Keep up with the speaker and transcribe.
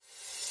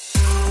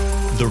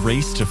The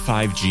race to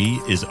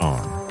 5G is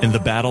on, and the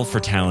battle for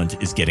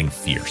talent is getting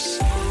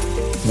fierce.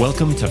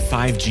 Welcome to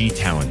 5G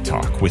Talent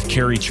Talk with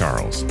Carrie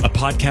Charles, a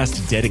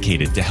podcast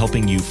dedicated to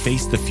helping you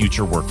face the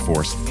future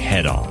workforce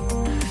head on.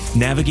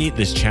 Navigate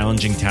this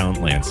challenging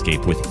talent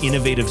landscape with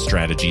innovative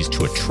strategies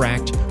to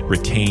attract,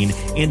 retain,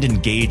 and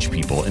engage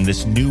people in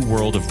this new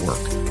world of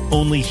work.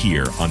 Only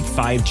here on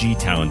 5G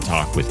Talent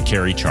Talk with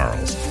Carrie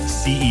Charles,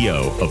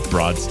 CEO of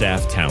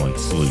Broadstaff Talent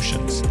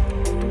Solutions.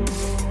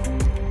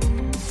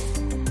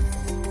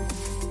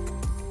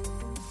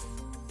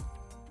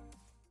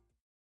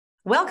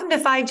 Welcome to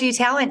 5G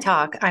Talent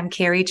Talk. I'm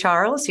Carrie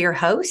Charles, your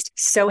host.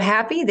 So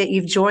happy that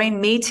you've joined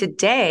me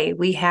today.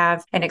 We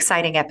have an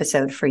exciting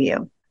episode for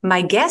you.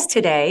 My guest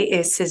today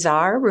is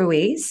Cesar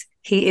Ruiz.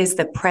 He is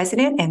the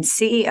president and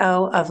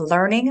CEO of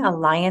Learning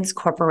Alliance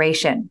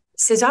Corporation.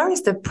 Cesar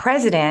is the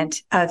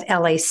president of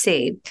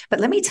LAC, but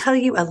let me tell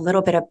you a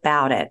little bit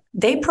about it.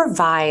 They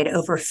provide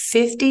over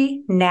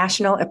 50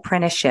 national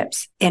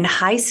apprenticeships in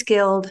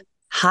high-skilled,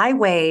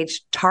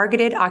 high-wage,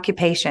 targeted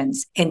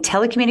occupations in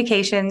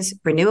telecommunications,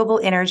 renewable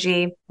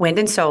energy, wind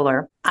and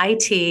solar,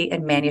 IT,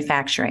 and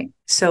manufacturing.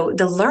 So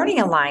the Learning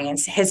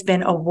Alliance has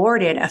been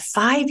awarded a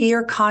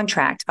 5-year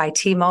contract by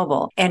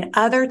T-Mobile and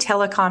other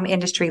telecom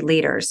industry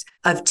leaders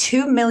of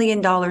 $2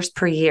 million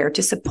per year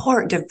to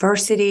support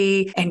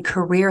diversity and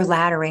career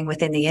laddering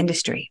within the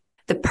industry.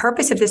 The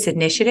purpose of this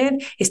initiative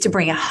is to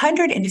bring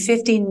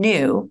 150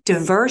 new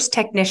diverse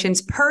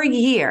technicians per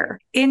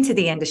year into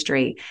the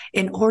industry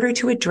in order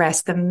to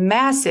address the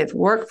massive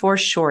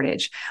workforce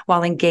shortage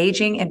while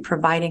engaging and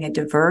providing a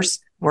diverse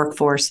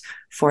workforce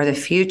for the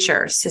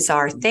future.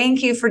 Cesar,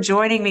 thank you for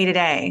joining me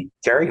today.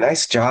 Carrie,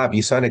 nice job.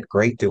 You sounded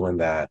great doing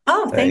that.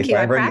 Oh, thank you.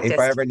 If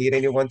I ever need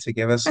anyone to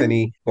give us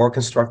any more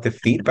constructive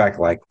feedback,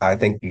 I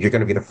think you're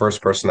going to be the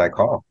first person I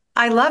call.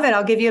 I love it.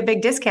 I'll give you a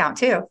big discount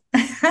too.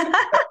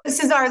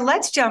 Cesar,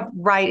 let's jump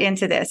right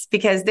into this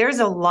because there's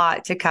a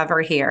lot to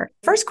cover here.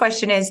 First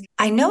question is,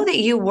 I know that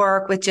you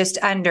work with just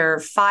under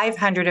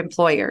 500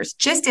 employers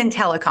just in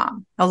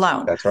telecom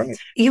alone. That's right.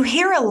 You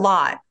hear a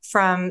lot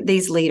from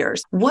these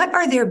leaders. What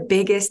are their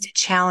biggest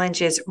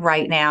challenges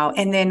right now?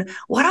 And then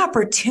what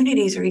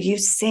opportunities are you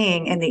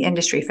seeing in the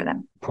industry for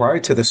them? Prior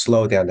to the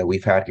slowdown that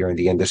we've had here in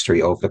the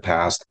industry over the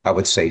past, I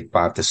would say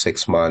 5 to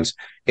 6 months,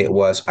 it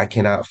was, I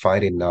cannot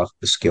find enough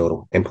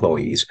skilled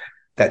employees.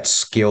 That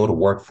skilled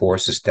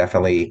workforce is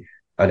definitely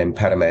an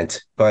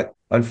impediment. But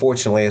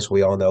unfortunately, as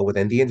we all know,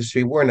 within the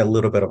industry, we're in a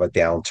little bit of a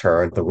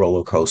downturn. The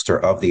roller coaster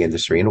of the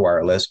industry in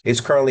wireless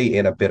is currently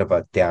in a bit of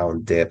a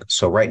down dip.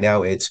 So right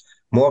now, it's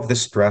more of the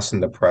stress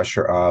and the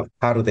pressure of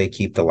how do they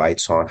keep the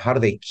lights on? How do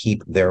they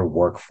keep their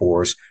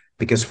workforce?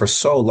 Because for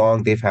so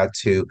long, they've had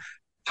to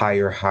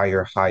hire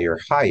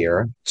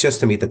just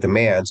to meet the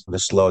demands. The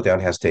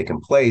slowdown has taken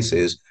place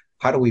is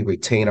how do we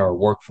retain our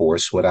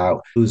workforce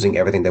without losing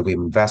everything that we've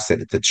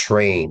invested to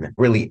train,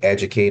 really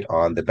educate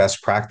on the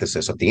best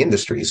practices of the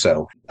industry?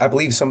 So I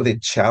believe some of the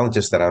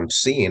challenges that I'm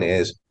seeing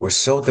is we're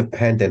so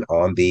dependent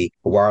on the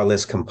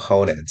wireless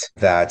component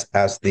that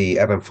as the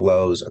ebb and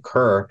flows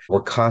occur,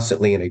 we're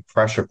constantly in a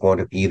pressure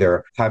point of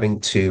either having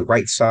to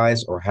right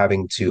size or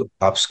having to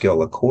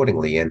upskill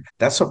accordingly. And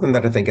that's something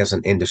that I think as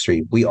an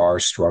industry, we are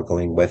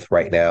struggling with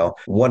right now.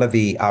 One of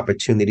the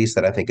opportunities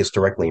that I think is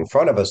directly in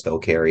front of us, though,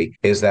 Carrie,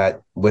 is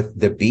that with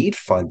the BEAD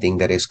funding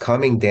that is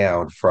coming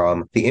down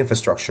from the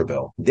infrastructure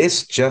bill,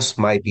 this just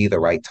might be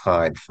the right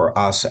time for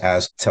us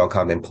as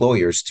telecom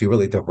employers to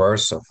really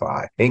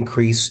diversify,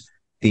 increase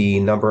the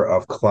number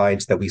of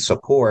clients that we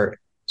support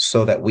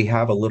so that we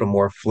have a little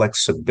more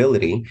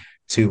flexibility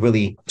to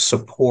really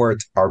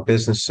support our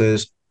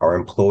businesses, our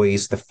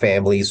employees, the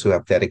families who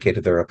have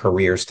dedicated their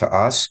careers to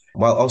us,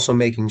 while also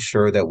making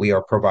sure that we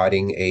are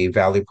providing a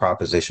value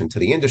proposition to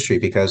the industry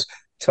because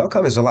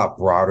telecom is a lot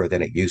broader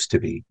than it used to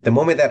be. The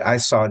moment that I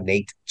saw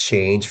Nate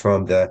change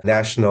from the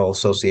National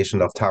Association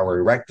of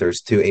Tower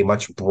Erectors to a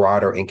much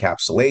broader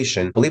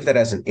encapsulation, I believe that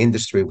as an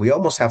industry, we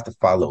almost have to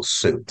follow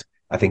suit.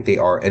 I think they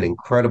are an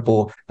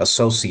incredible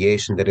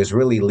association that is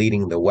really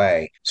leading the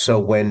way. So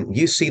when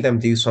you see them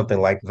do something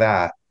like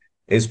that,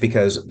 is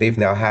because they've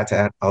now had to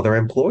add other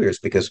employers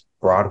because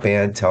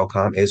broadband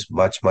telecom is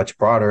much, much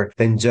broader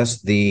than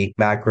just the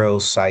macro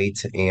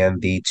site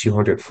and the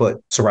 200-foot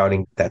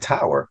surrounding that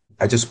tower.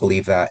 I just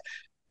believe that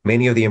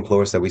many of the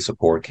employers that we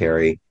support,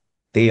 Carrie,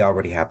 they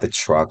already have the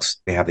trucks,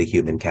 they have the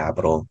human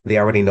capital, they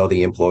already know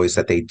the employees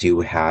that they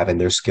do have and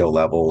their skill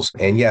levels.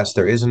 And yes,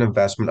 there is an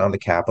investment on the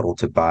capital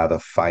to buy the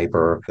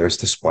fiber, there's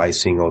the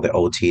splicing or the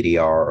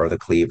OTDR or the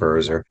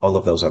cleavers or all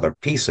of those other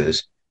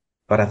pieces.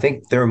 But I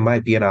think there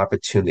might be an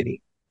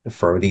opportunity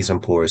for these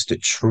employers to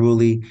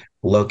truly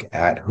look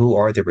at who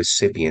are the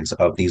recipients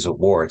of these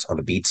awards on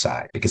the BEAD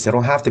side, because they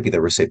don't have to be the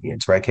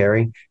recipients, right,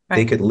 Carrie? Right.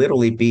 They could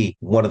literally be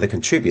one of the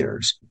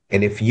contributors.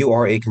 And if you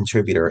are a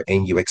contributor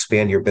and you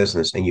expand your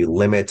business and you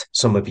limit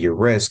some of your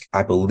risk,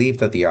 I believe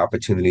that the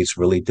opportunities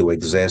really do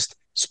exist,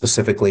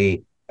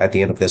 specifically at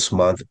the end of this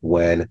month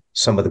when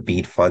some of the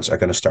BEAD funds are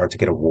going to start to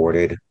get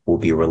awarded, will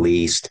be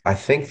released. I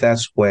think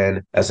that's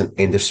when, as an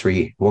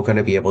industry, we're going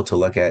to be able to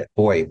look at,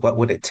 boy, what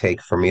would it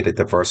take for me to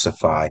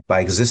diversify my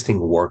existing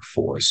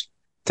workforce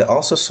to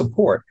also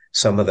support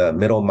some of the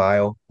middle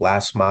mile,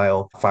 last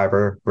mile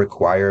fiber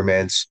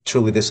requirements,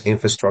 truly this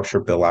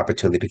infrastructure bill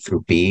opportunity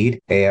through BEAD?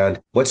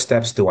 And what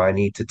steps do I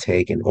need to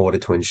take in order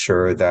to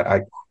ensure that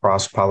I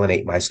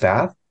cross-pollinate my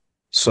staff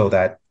so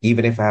that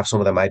even if I have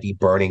someone that might be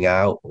burning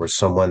out or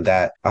someone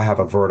that I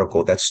have a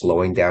vertical that's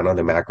slowing down on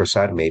the macro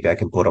side, maybe I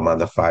can put them on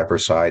the fiber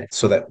side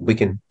so that we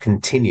can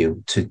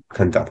continue to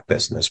conduct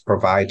business,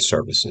 provide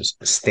services,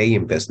 stay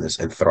in business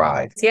and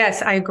thrive.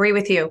 Yes, I agree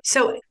with you.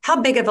 So how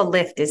big of a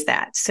lift is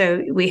that?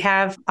 So we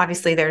have,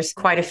 obviously, there's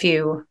quite a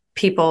few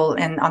people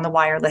on the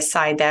wireless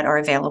side that are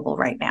available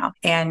right now.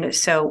 And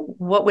so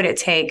what would it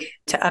take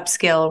to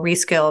upskill,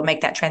 reskill,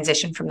 make that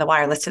transition from the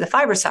wireless to the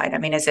fiber side? I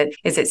mean, is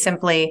it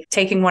simply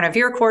taking one of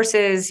your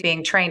courses,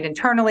 being trained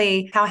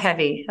internally? How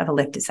heavy of a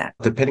lift is that?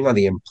 Depending on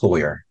the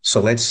employer.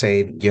 So let's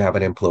say you have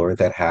an employer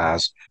that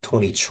has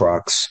 20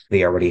 trucks.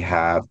 They already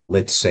have,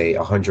 let's say,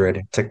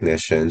 100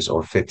 technicians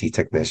or 50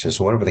 technicians,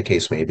 whatever the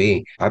case may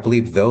be. I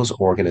believe those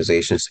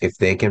organizations, if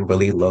they can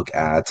really look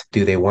at,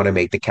 do they want to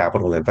make the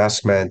capital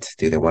investment?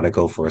 Do they want to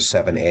go for a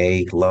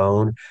 7A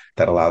loan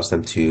that allows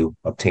them to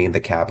obtain the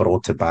capital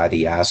to buy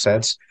the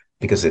assets?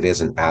 Because it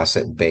is an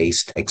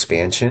asset-based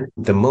expansion.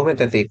 The moment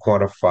that they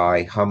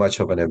quantify how much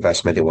of an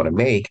investment they want to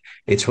make,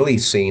 it's really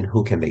seeing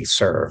who can they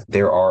serve.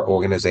 There are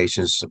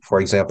organizations,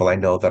 for example, I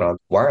know that on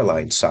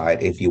wireline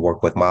side, if you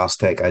work with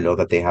MasTec, I know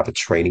that they have a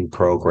training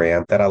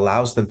program that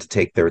allows them to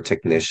take their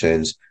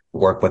technicians,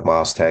 work with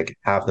MasTec,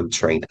 have them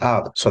trained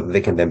up so that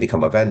they can then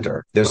become a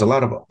vendor. There's a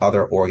lot of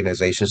other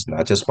organizations,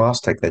 not just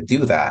MasTec, that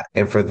do that.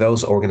 And for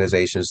those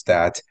organizations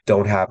that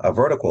don't have a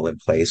vertical in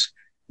place,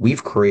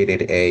 we've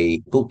created a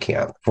boot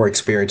camp for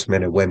experienced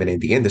men and women in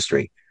the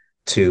industry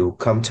to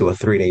come to a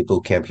 3-day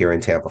boot camp here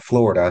in Tampa,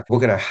 Florida. We're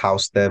going to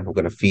house them. We're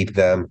going to feed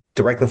them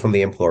directly from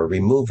the employer,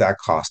 remove that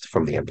cost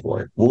from the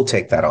employer. We'll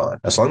take that on.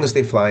 As long as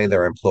they fly in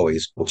their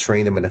employees, we'll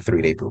train them in a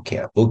 3-day boot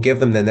camp. We'll give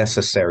them the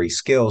necessary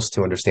skills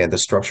to understand the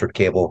structured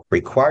cable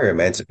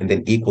requirements. And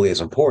then equally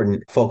as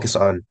important, focus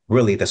on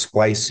really the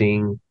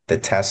splicing, the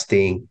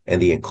testing,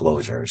 and the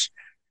enclosures.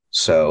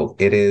 So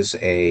it is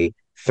a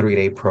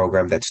 3-day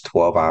program that's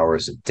 12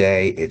 hours a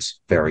day. It's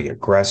very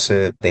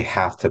aggressive. They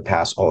have to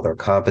pass all their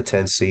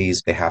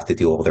competencies. They have to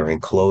do all their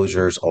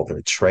enclosures, all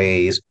their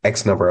trays,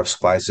 X number of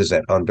splices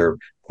at under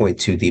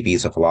 0.2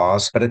 dBs of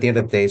loss. But at the end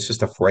of the day, it's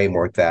just a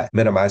framework that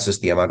minimizes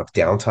the amount of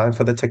downtime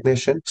for the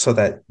technician so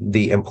that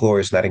the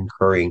employer is not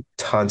incurring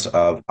tons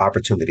of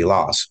opportunity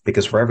loss.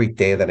 Because for every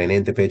day that an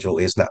individual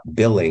is not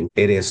billing,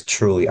 it is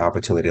truly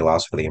opportunity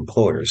loss for the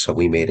employer. So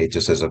we made it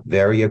just as a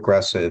very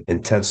aggressive,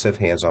 intensive,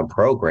 hands-on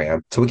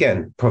program to,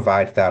 again,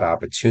 provide that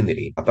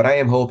opportunity. But I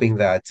am hoping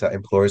that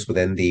employers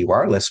within the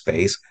wireless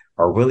space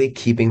are really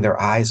keeping their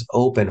eyes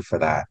open for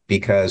that,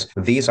 because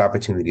these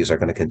opportunities are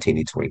going to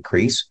continue to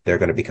increase. They're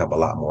going to become a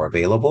lot more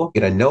available.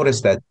 And I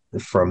noticed that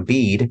from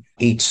BEAD,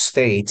 each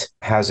state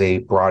has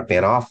a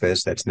broadband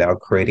office that's now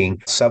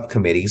creating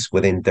subcommittees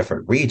within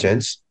different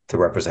regions to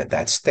represent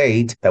that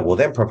state that will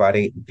then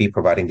be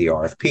providing the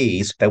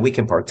RFPs that we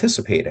can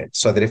participate in.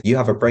 So that if you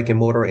have a brick and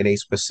mortar in a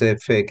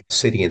specific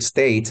city and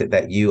state,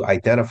 that you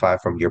identify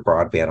from your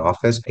broadband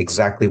office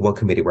exactly what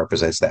committee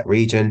represents that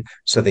region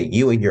so that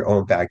you in your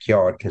own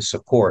backyard can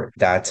support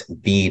that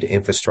BEAD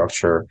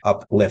infrastructure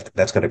uplift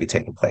that's going to be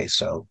taking place.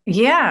 So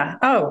yeah.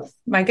 Oh,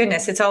 my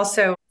goodness. It's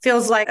also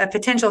feels like a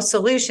potential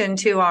solution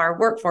to our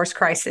workforce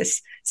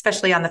crisis,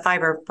 especially on the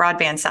fiber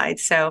broadband side.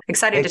 So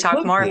excited to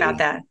talk more about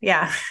that.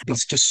 Yeah.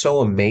 It's just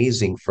so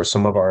amazing for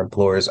some of our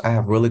employers. I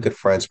have really good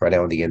friends right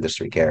now in the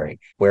industry, Gary,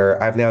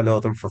 where I've now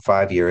known them for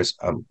 5 years.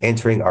 I'm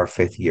entering our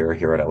 5th year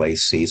here at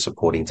LAC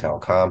supporting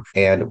Telecom,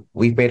 and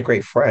we've made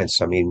great friends.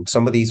 I mean,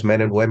 some of these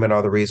men and women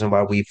are the reason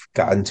why we've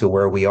gotten to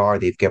where we are.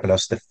 They've given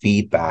us the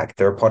feedback.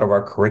 They're part of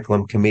our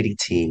curriculum committee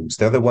teams.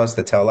 They're the ones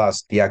that tell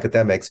us, the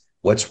academics,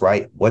 what's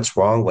right, what's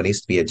wrong, what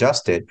needs to be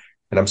adjusted.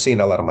 And I'm seeing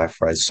a lot of my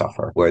friends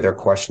suffer where they're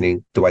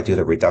questioning, do I do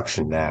the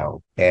reduction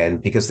now?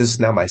 And because this is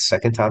now my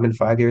 2nd time in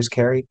 5 years,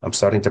 Carrie, I'm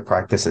starting to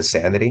practice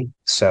insanity.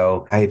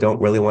 So I don't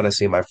really want to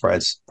see my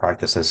friends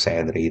practice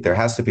insanity. There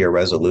has to be a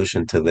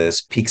resolution to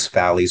this peaks,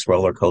 valleys,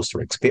 roller coaster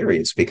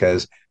experience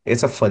because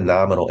it's a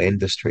phenomenal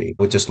industry.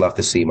 Would just love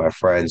to see my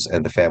friends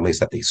and the families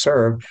that they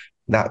serve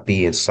not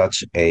be in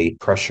such a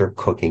pressure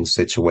cooking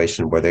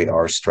situation where they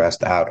are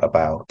stressed out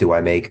about, do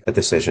I make a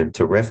decision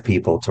to riff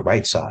people to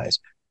right size?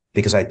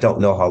 Because I don't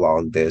know how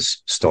long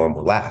this storm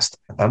will last.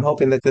 I'm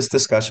hoping that this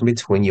discussion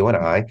between you and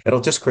I,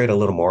 it'll just create a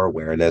little more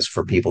awareness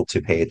for people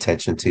to pay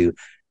attention to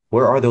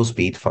where are those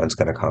BEAD funds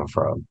going to come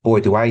from? Boy,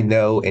 do I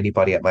know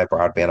anybody at my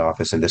broadband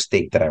office in the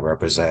state that I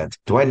represent?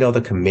 Do I know the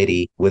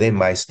committee within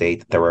my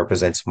state that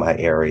represents my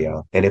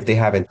area? And if they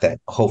haven't, that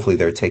hopefully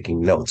they're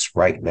taking notes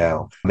right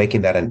now,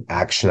 making that an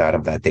action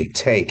item that they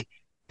take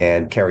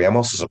And Carrie, I'm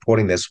also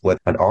supporting this with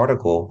an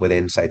article with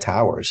Inside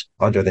Towers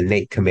under the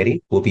NATE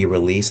committee will be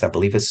released. I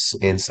believe it's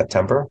in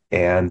September,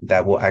 and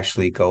that will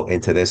actually go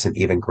into this in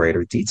even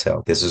greater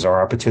detail. This is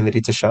our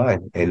opportunity to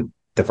shine and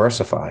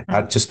diversify.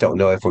 I just don't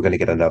know if we're going to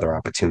get another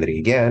opportunity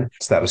again.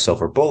 It's not a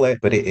silver bullet,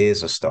 but it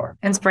is a start.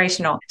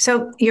 Inspirational.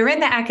 So you're in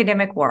the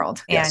academic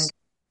world, Yes. and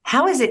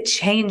how is it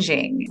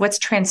changing? What's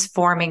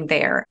transforming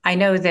there? I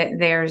know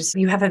that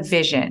you have a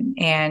vision,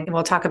 and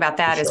we'll talk about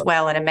that as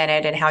well in a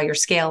minute and how you're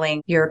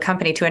scaling your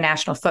company to a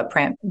national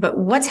footprint. But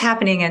what's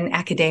happening in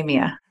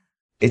academia?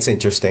 It's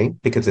interesting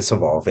because it's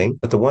evolving.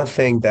 But the one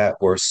thing that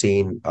we're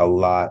seeing a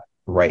lot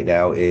right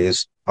now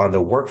is on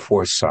the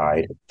workforce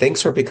side,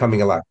 things are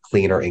becoming a lot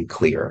cleaner and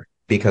clear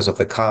because of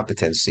the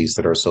competencies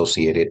that are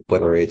associated,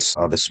 whether it's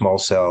on the small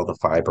cell, the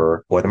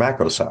fiber, or the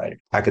macro side.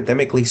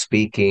 Academically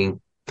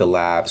speaking, the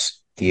labs,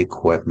 the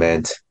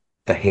equipment,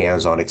 the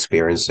hands-on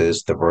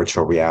experiences, the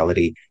virtual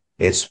reality,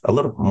 it's a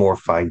little more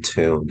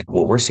fine-tuned.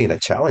 What we're seeing a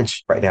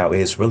challenge right now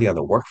is really on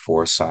the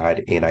workforce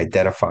side in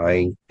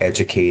identifying,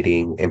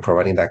 educating, and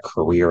providing that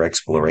career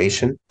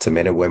exploration to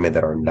men and women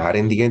that are not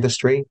in the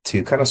industry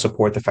to kind of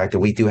support the fact that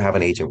we do have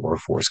an aging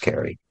workforce,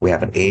 Carrie. We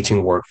have an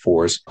aging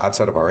workforce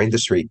outside of our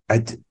industry.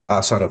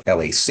 Outside of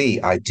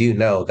LAC, I do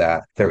know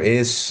that there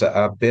is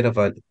a bit of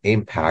an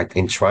impact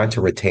in trying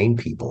to retain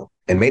people.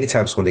 And many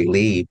times when they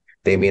leave,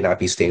 they may not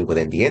be staying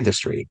within the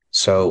industry.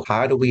 So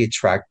how do we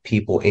attract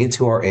people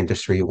into our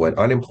industry when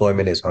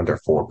unemployment is under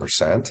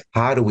 4%?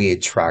 How do we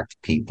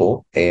attract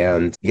people?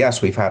 And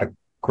yes, we've had a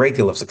great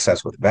deal of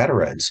success with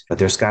veterans, but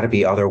there's got to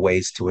be other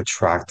ways to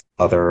attract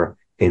other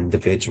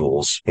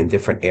individuals in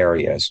different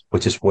areas,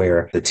 which is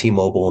where the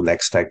T-Mobile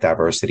Next Tech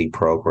Diversity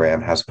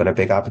Program has been a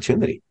big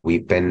opportunity.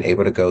 We've been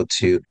able to go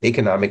to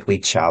economically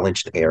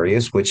challenged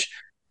areas, which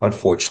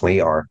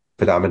unfortunately are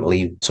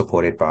predominantly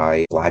supported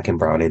by Black and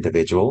Brown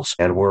individuals.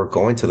 And we're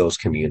going to those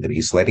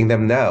communities, letting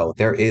them know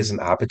there is an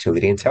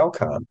opportunity in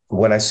telecom.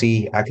 When I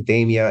see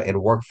academia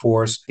and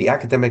workforce, the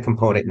academic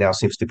component now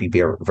seems to be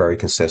very, very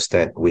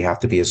consistent. We have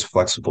to be as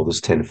flexible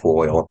as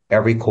tinfoil.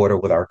 Every quarter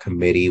with our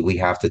committee, we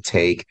have to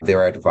take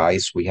their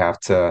advice. We have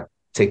to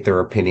take their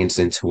opinions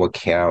into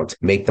account,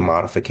 make the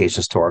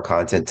modifications to our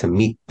content to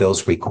meet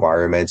those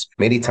requirements.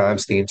 Many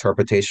times the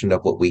interpretation of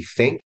what we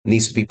think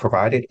needs to be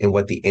provided and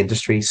what the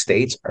industry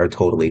states are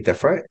totally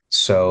different.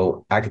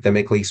 So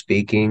academically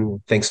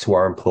speaking, thanks to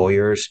our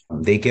employers,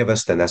 they give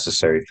us the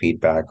necessary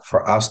feedback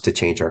for us to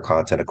change our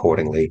content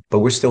accordingly. But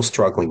we're still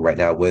struggling right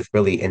now with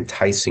really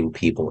enticing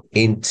people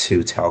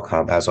into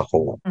telecom as a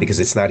whole,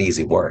 because it's not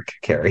easy work,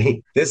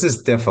 Carrie. This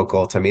is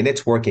difficult. I mean,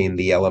 it's working in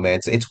the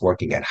elements, it's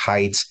working at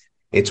heights,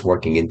 it's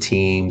working in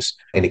teams,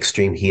 in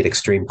extreme heat,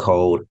 extreme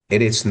cold.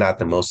 It is not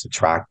the most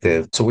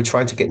attractive. So we're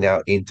trying to get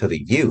now into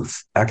the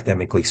youth,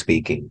 academically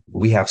speaking.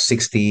 We have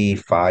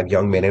 65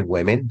 young men and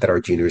women that are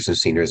juniors and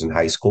seniors in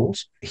high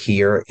schools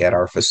here at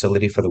our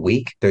facility for the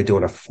week. They're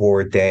doing a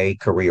 4-day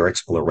career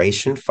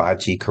exploration,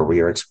 5G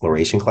career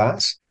exploration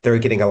class. They're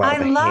getting a lot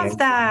of I love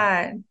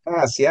that.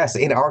 Yes,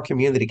 in our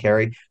community,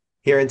 Carrie,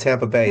 here in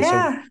Tampa Bay.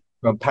 Yeah. So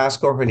from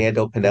Pasco,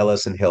 Hernando,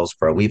 Pinellas, and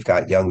Hillsborough, we've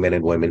got young men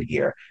and women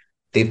here.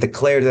 They've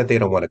declared that they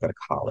don't want to go to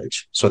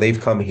college. So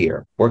they've come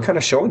here. We're kind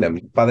of showing them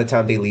by the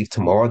time they leave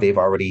tomorrow, they've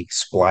already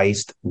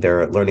spliced.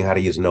 They're learning how to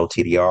use an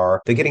OTDR.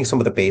 They're getting some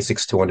of the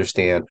basics to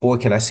understand, boy,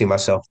 can I see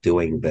myself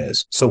doing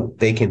this? So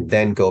they can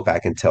then go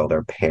back and tell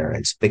their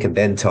parents. They can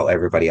then tell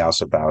everybody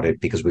else about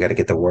it, because we got to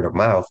get the word of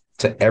mouth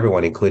to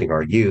everyone, including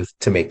our youth,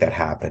 to make that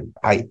happen.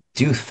 I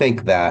do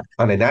think that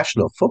on a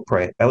national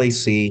footprint,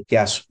 LAC,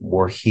 yes,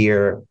 we're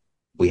here.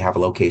 We have a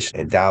location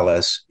in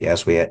Dallas.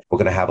 Yes, we're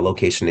going to have a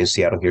location in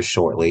Seattle here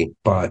shortly.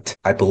 But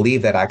I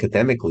believe that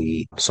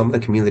academically, some of the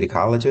community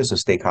colleges and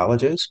state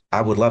colleges,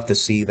 I would love to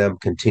see them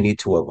continue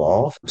to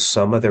evolve.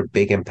 Some of their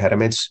big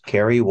impediments,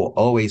 Carrie, will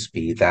always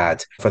be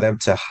that for them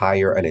to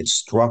hire an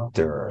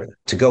instructor,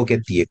 to go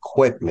get the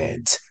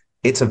equipment,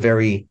 it's a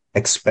very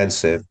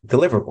expensive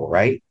deliverable,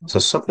 right? So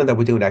something that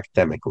we're doing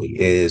academically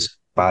is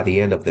by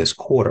the end of this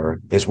quarter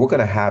is we're going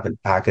to have an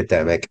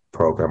academic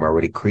program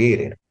already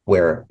created,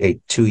 where a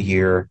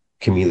 2-year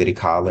community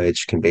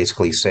college can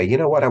basically say, you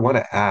know what, I want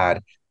to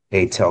add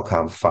a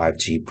telecom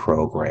 5G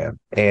program.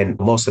 And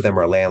most of them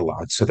are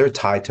landlocked. So they're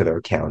tied to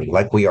their county,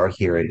 like we are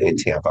here in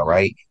Tampa,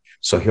 right?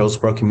 So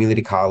Hillsborough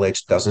Community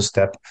College doesn't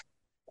step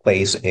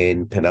place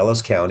in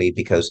Pinellas County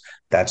because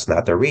that's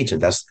not their region.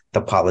 That's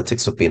the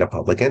politics of being a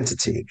public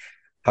entity.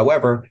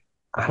 However,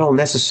 I don't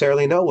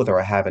necessarily know whether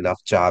I have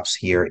enough jobs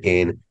here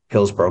in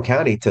Hillsborough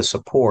County to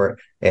support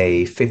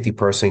a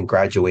 50-person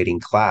graduating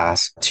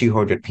class,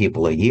 200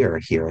 people a year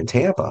here in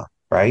Tampa,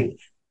 right?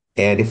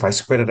 And if I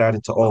spread it out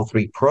into all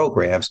 3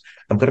 programs,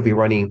 I'm going to be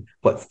running,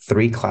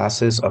 3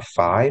 classes of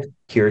 5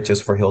 here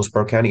just for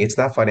Hillsborough County. It's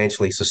not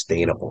financially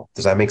sustainable.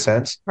 Does that make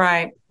sense?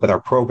 Right. With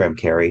our program,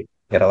 Carrie,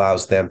 it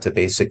allows them to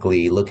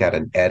basically look at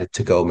an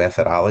ed-to-go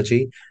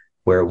methodology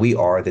where we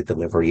are the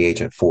delivery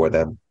agent for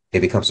them.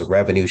 It becomes a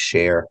revenue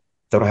share.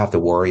 They don't have to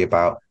worry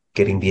about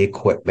getting the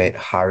equipment,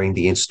 hiring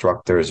the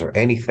instructors or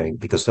anything,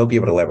 because they'll be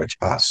able to leverage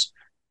us.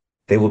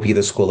 They will be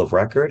the school of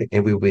record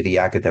and we will be the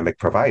academic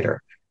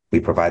provider. We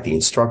provide the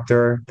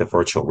instructor, the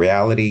virtual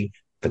reality,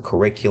 the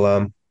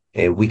curriculum,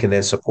 and we can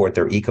then support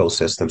their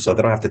ecosystem so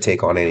they don't have to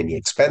take on any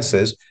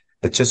expenses,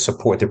 but just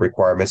support the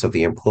requirements of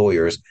the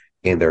employers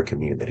in their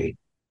community.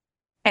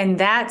 And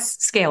that's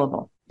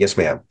scalable. Yes,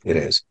 ma'am, it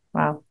is.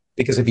 Wow.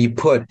 Because if you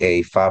put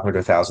a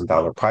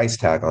 $500,000 price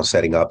tag on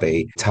setting up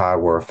a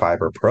tower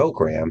fiber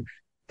program,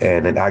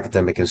 and an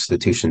academic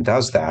institution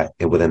does that,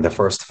 and within the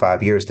first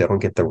 5 years, they don't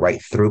get the right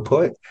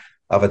throughput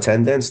of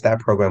attendance, that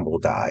program will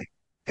die.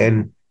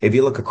 And if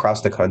you look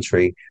across the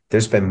country,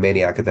 there's been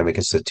many academic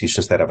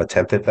institutions that have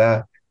attempted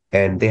that,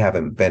 and they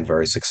haven't been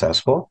very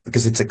successful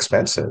because it's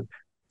expensive.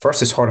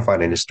 First, it's hard to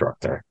find an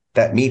instructor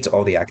that meets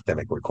all the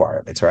academic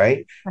requirements,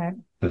 right? Right.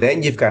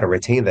 Then you've got to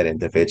retain that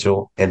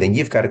individual, and then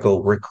you've got to go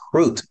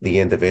recruit the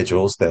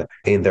individuals that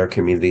in their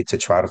community to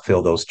try to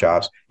fill those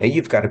jobs. And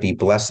you've got to be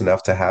blessed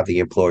enough to have the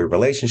employee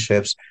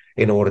relationships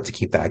in order to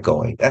keep that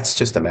going. That's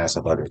just a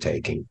massive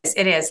undertaking.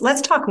 It is.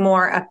 Let's talk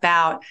more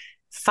about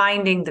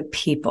finding the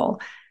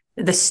people,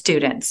 the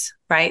students,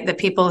 right? The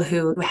people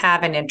who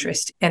have an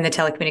interest in the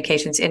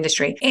telecommunications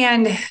industry.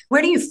 And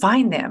where do you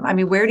find them? I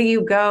mean, where do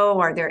you go?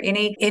 Are there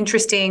any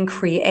interesting,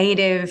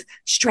 creative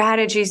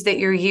strategies that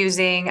you're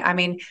using? I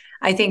mean,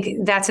 I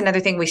think that's another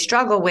thing we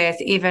struggle with,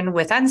 even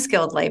with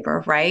unskilled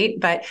labor, right?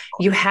 But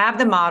you have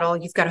the model,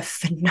 you've got a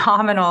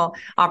phenomenal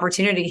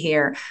opportunity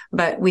here,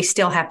 but we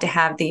still have to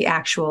have the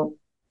actual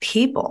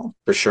people.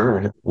 For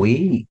sure.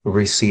 We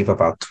receive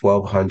about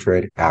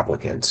 1,200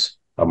 applicants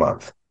a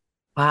month.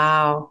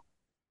 Wow.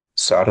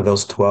 So out of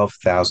those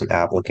 12,000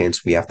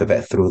 applicants, we have to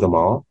vet through them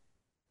all.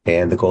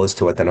 And the goal is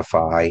to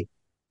identify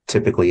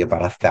typically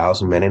about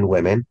 1,000 men and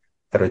women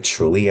that are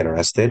truly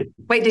interested.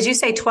 Wait, did you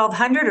say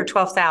 1,200 or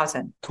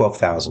 12,000?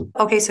 12,000.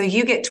 Okay, so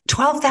you get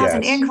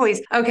 12,000 Yes.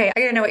 inquiries. Okay, I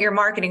gotta know what your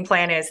marketing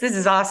plan is. This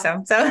is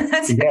awesome. So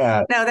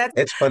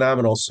It's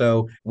phenomenal.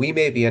 So we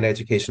may be an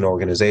education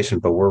organization,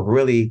 but we're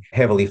really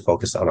heavily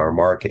focused on our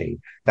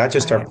marketing, not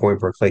just our point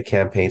per click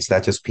campaigns,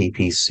 not just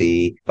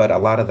PPC, but a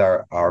lot of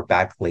our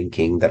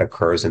backlinking that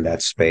occurs in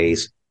that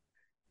space.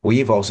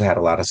 We've also had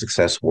a lot of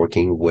success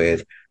working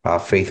with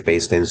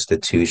faith-based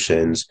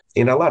institutions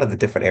in a lot of the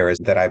different areas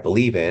that I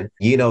believe in.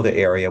 You know the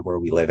area where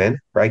we live in,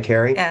 right,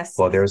 Carrie? Yes.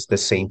 Well, there's the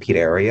St. Pete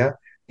area.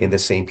 In the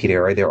St. Pete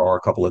area, there are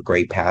a couple of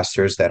great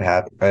pastors that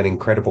have an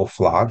incredible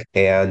flock.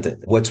 And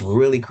what's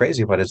really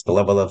crazy about it is the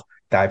level of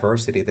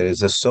diversity that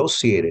is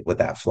associated with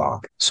that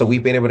flock. So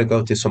we've been able to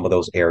go to some of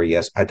those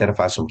areas,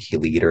 identify some key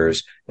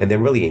leaders, and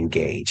then really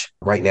engage.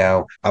 Right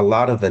now, a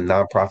lot of the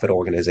nonprofit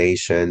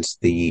organizations,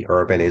 the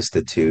urban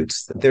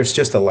institutes, there's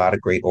just a lot of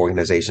great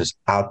organizations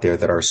out there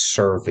that are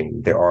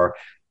serving. There are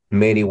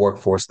many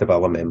workforce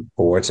development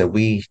boards, and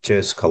we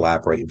just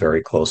collaborate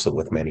very closely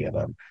with many of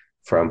them,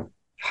 from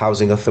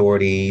housing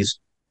authorities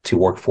to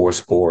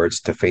workforce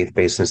boards to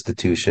faith-based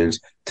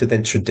institutions to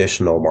then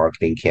traditional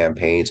marketing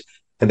campaigns.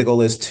 And the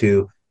goal is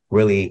to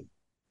really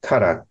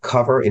kind of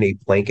cover in a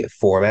blanket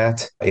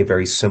format a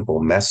very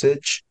simple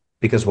message,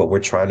 because what we're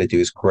trying to do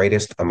is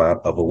greatest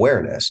amount of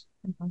awareness,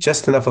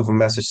 just enough of a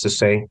message to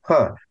say,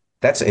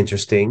 that's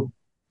interesting.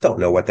 Don't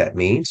know what that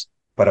means,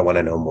 but I want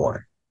to know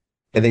more.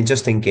 And then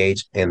just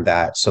engage in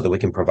that so that we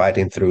can provide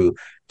them through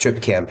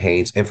drip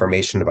campaigns,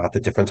 information about the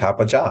different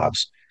type of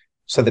jobs,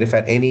 so that if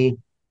at any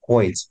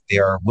point they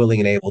are willing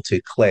and able to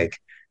click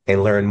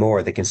and learn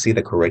more, they can see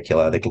the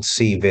curricula, they can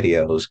see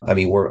videos. I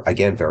mean, we're,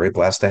 again, very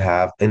blessed to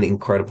have an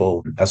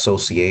incredible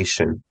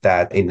association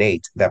that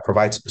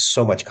provides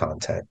so much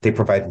content. They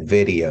provide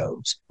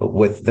videos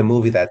with the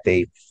movie that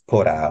they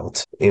put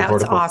out in That's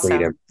Vertical awesome.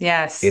 Freedom.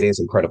 Yes. It is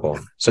incredible.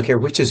 So, Kara,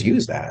 we just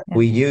use that. Yeah.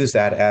 We use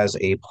that as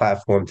a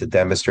platform to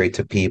demonstrate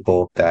to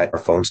people that our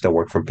phones don't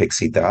work from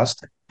pixie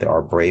dust. There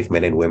are brave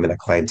men and women that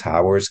climb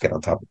towers, get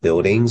on top of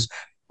buildings,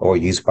 or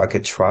use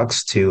bucket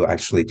trucks to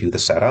actually do the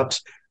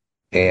setups.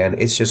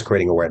 And it's just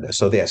creating awareness.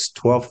 So there's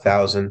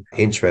 12,000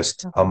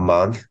 interest a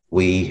month.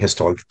 We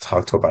historically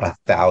talk to about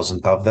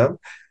 1,000 of them.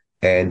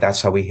 And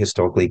that's how we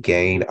historically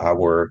gain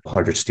our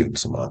 100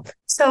 students a month.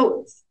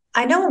 So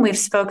I know when we've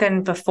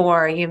spoken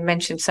before, you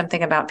mentioned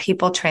something about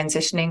people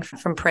transitioning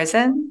from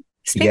prison.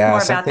 Speak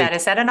more about that.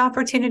 Is that an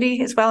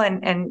opportunity as well?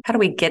 And how do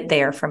we get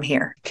there from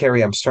here?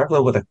 Carrie, I'm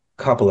struggling with a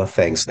couple of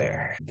things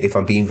there. If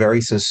I'm being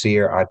very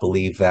sincere, I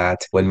believe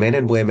that when men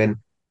and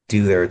women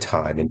do their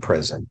time in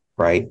prison,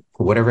 right,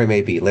 whatever it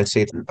may be, let's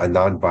say it's a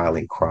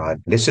nonviolent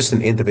crime, it's just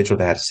an individual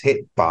that has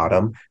hit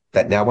bottom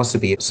that now wants to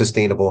be a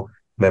sustainable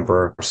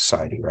member of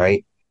society,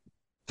 right?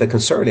 The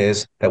concern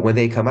is that when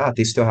they come out,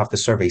 they still have to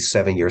serve a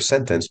 7-year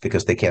sentence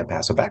because they can't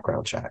pass a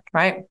background check.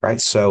 Right.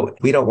 So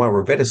we don't want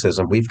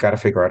recidivism. We've got to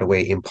figure out a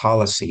way in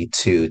policy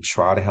to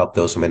try to help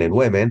those men and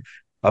women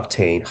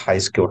obtain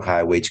high-skilled,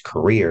 high-wage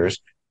careers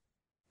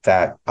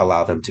that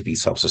allow them to be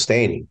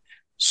self-sustaining.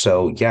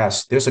 So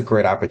yes, there's a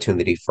great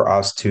opportunity for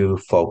us to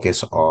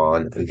focus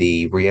on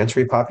the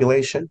reentry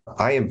population.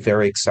 I am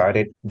very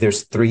excited.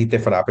 There's 3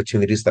 different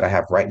opportunities that I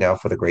have right now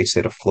for the great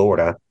state of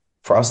Florida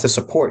for us to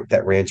support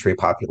that reentry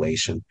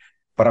population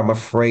but I'm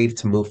afraid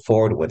to move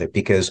forward with it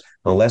because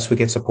unless we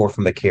get support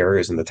from the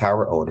carriers and the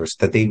tower owners,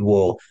 that they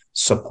will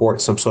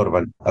support some sort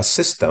of a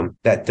system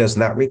that does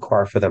not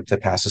require for them to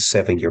pass a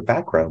 7-year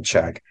background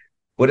check.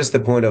 What is the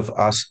point of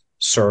us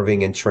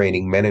serving and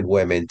training men and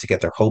women to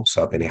get their hopes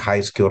up in a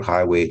high skilled,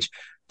 high wage,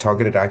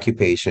 targeted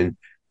occupation,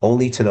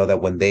 only to know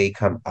that when they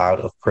come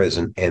out of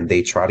prison and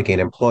they try to gain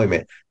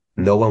employment,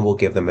 no one will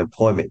give them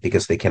employment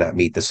because they cannot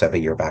meet the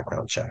 7-year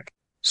background check.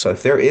 So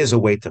if there is a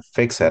way to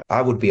fix that,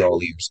 I would be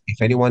all ears.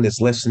 If anyone is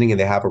listening and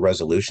they have a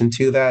resolution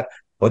to that,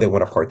 or they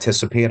want to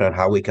participate on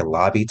how we can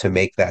lobby to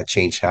make that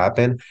change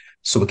happen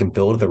so we can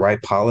build the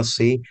right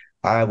policy,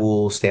 I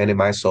will stand in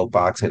my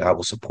soapbox and I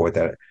will support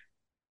that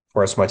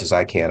for as much as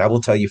I can. I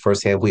will tell you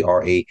firsthand, we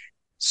are a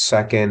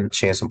second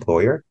chance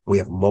employer. We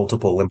have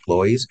multiple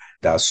employees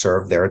that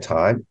serve their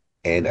time.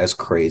 And as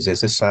crazy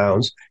as it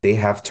sounds, they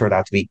have turned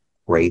out to be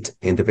great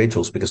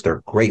individuals because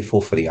they're grateful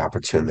for the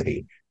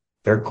opportunity.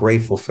 They're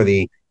grateful for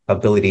the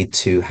ability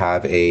to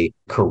have a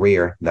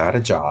career, not a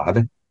job,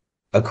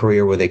 a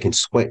career where they can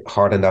squint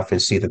hard enough and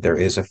see that there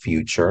is a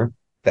future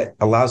that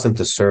allows them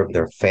to serve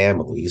their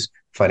families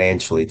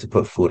financially to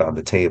put food on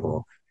the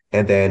table.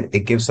 And then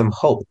it gives them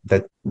hope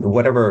that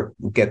whatever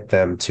get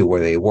them to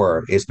where they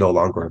were is no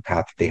longer a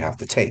path that they have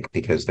to take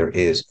because there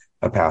is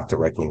a path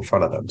directly in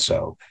front of them.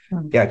 So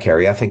yeah,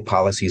 Carrie, I think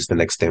policy is the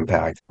next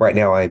impact. Right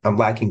now, I'm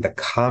lacking the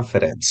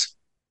confidence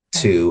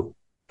to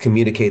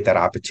communicate that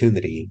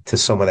opportunity to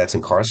someone that's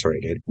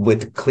incarcerated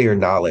with clear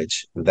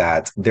knowledge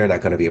that they're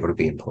not going to be able to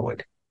be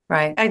employed.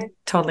 Right. I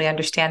totally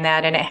understand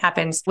that. And it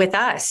happens with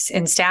us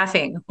in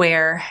staffing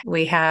where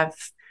we have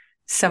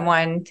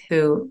someone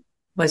who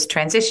was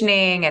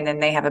transitioning and then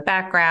they have a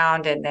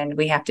background and then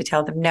we have to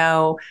tell them,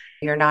 no,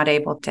 you're not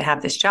able to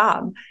have this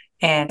job.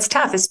 And it's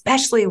tough,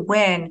 especially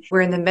when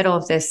we're in the middle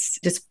of this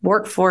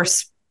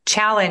workforce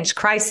challenge,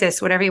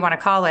 crisis, whatever you want to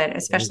call it,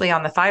 especially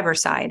on the fiber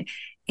side.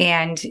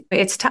 And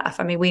it's tough.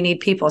 I mean, we need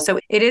people. So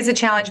it is a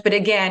challenge, but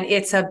again,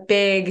 it's a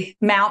big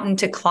mountain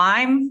to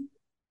climb.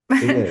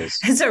 It is.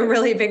 It's a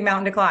really big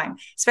mountain to climb,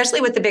 especially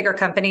with the bigger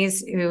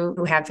companies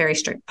who have very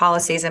strict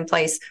policies in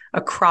place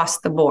across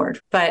the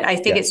board. But I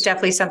think it's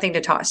definitely something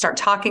to start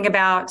talking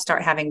about,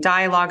 start having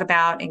dialogue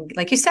about. And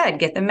like you said,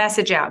 get the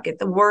message out, get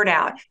the word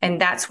out. And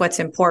that's what's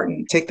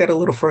important. Take that a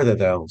little further,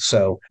 though.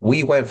 So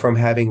we went from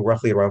having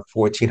roughly around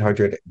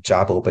 1,400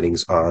 job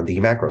openings on the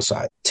macro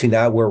side to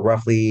now we're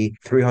roughly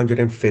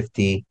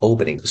 350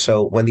 openings.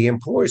 So when the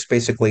employers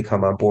basically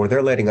come on board,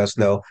 they're letting us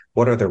know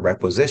what are the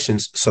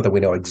requisitions so that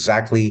we know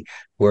exactly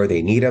where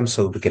they need them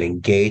so we can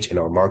engage in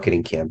our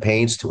marketing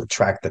campaigns to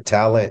attract the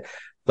talent,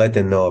 let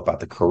them know about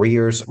the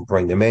careers,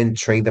 bring them in,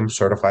 train them,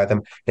 certify them,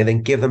 and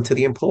then give them to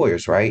the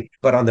employers, right?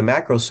 But on the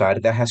macro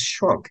side, that has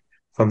shrunk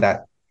from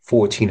that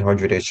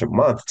 1,400-ish a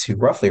month to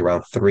roughly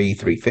around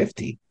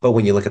 350. But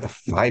when you look at the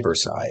fiber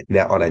side,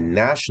 now on a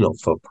national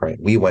footprint,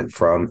 we went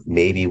from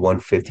maybe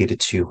 150 to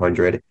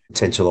 200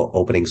 potential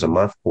openings a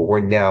month, but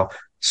we're now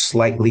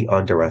slightly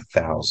under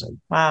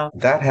 1,000. Wow.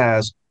 That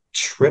has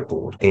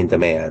tripled in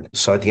demand.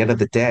 So at the end of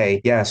the day,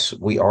 yes,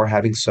 we are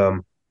having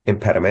some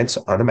impediments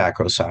on the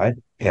macro side,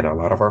 and a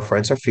lot of our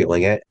friends are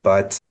feeling it.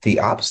 But the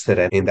opposite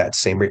end, in that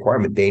same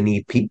requirement, they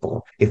need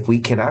people. If we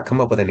cannot come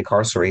up with an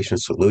incarceration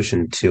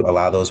solution to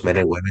allow those men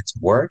and women to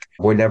work,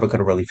 we're never going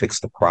to really fix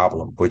the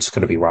problem. We're just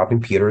going to be robbing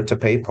Peter to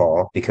pay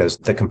Paul because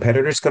the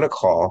competitor is going to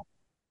call,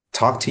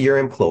 talk to your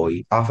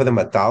employee, offer them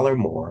 $1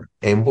 more,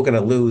 and we're going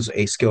to lose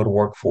a skilled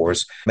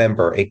workforce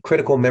member, a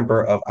critical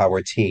member of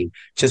our team,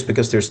 just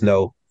because there's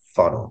no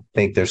funnel. I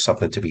think there's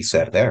something to be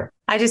said there.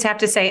 I just have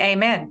to say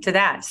amen to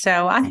that.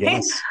 So,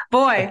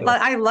 boy,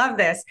 I love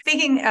this.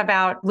 Speaking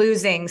about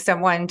losing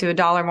someone to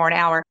 $1 more an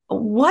hour,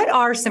 what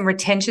are some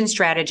retention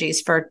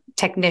strategies for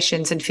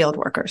technicians and field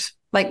workers?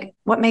 Like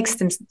what makes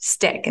them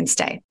stick and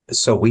stay?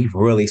 So we've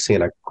really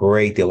seen a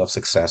great deal of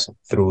success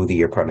through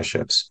the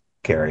apprenticeships,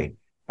 Carrie.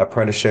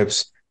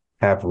 Apprenticeships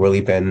have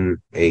really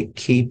been a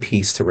key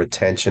piece to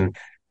retention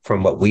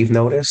from what we've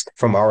noticed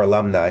from our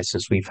alumni,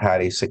 since we've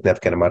had a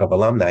significant amount of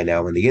alumni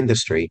now in the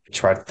industry.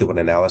 Try to do an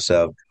analysis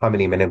of how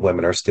many men and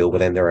women are still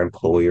within their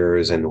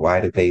employers and why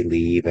did they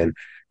leave. And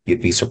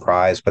you'd be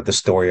surprised, but the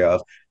story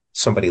of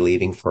somebody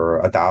leaving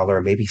for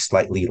 $1, maybe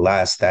slightly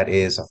less, that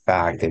is a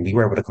fact. And we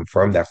were able to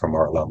confirm that from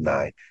our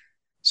alumni.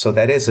 So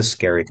that is a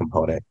scary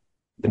component.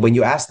 When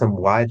you ask them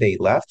why they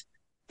left,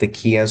 the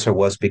key answer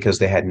was because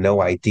they had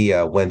no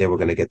idea when they were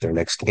going to get their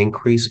next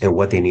increase and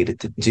what they needed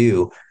to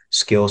do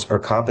skills or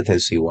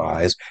competency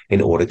wise in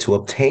order to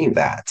obtain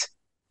that.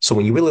 So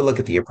when you really look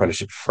at the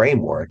apprenticeship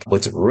framework,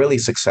 what's really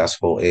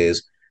successful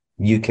is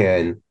you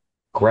can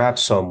grab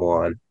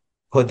someone,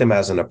 put them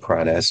as an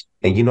apprentice,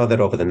 and you know that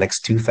over the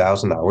next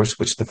 2,000 hours,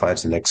 which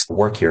defines the next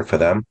work year for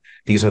them,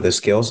 these are the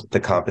skills,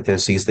 the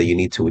competencies that you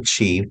need to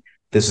achieve.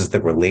 This is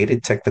the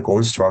related technical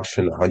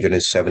instruction,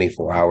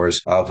 174 hours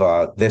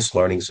of this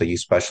learning. So you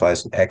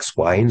specialize in X,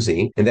 Y, and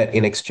Z. And that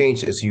in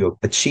exchange, as you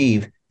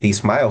achieve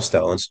these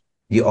milestones,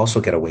 you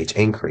also get a wage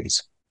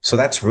increase. So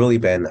that's really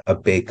been a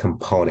big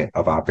component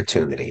of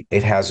opportunity.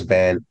 It has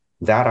been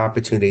that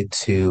opportunity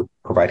to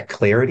provide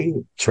clarity,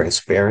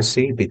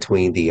 transparency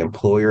between the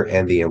employer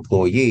and the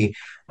employee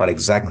on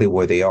exactly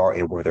where they are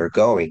and where they're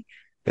going.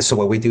 And so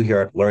what we do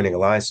here at Learning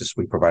Alliance is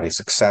we provide a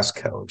success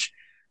coach.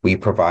 We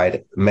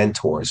provide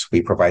mentors.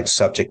 We provide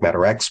subject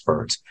matter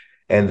experts.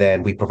 And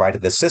then we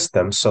provided the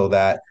system so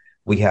that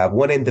we have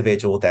one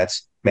individual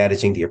that's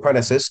managing the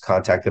apprentices,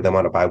 contacting them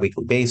on a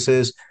biweekly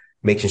basis,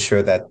 making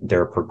sure that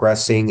they're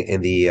progressing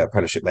in the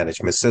apprenticeship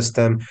management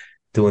system,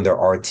 doing their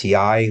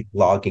RTI,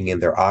 logging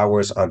in their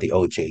hours on the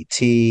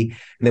OJT.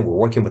 And then we're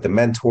working with the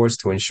mentors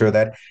to ensure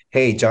that,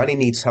 hey, Johnny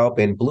needs help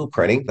in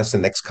blueprinting. That's the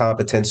next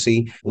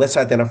competency. Let's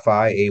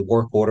identify a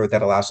work order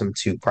that allows him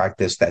to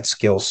practice that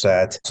skill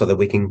set so that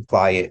we can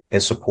apply it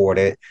and support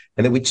it.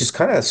 And then we just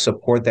kind of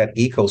support that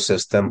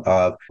ecosystem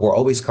of we're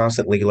always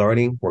constantly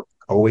learning. We're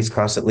always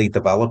constantly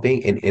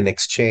developing. And in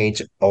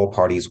exchange, all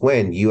parties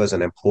win. You as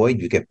an employee,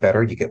 you get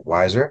better, you get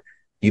wiser,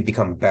 you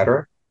become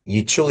better.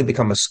 You truly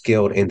become a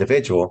skilled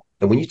individual.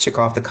 And when you check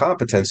off the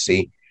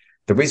competency,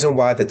 the reason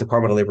why the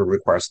Department of Labor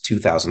requires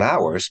 2,000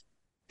 hours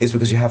is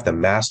because you have to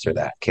master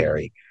that,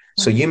 Carrie.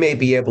 So you may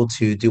be able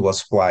to do a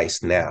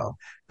splice now,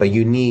 but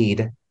you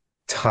need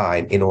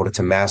time in order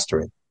to master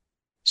it.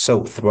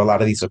 So through a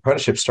lot of these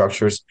apprenticeship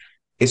structures,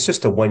 it's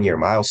just a 1-year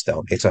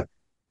milestone. It's a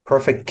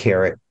perfect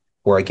carrot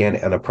where, again,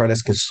 an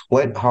apprentice can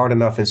sweat hard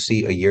enough and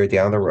see a year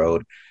down the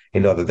road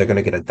and know that they're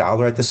going to get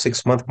 $1 at the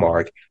 6-month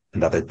mark,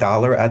 another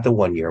 $1 at the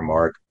 1-year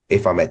mark.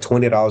 If I'm at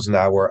 $20 an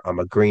hour, I'm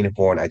a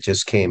greenhorn. I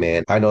just came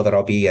in. I know that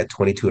I'll be at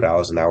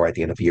 $22 an hour at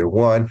the end of year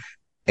one.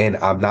 And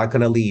I'm not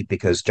going to leave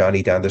because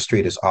Johnny down the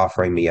street is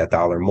offering me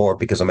 $1 more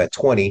because I'm at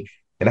 20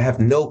 and I have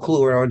no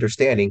clue or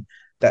understanding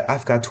that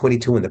I've got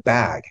 22 in the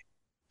bag.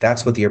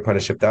 That's what the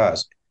apprenticeship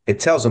does.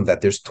 It tells them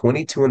that there's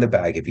 22 in the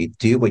bag. If you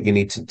do what you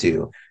need to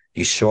do,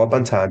 you show up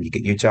on time, you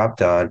get your job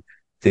done,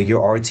 do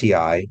your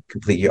RTI,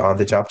 complete your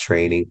on-the-job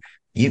training,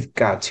 you've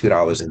got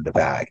 $2 in the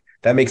bag.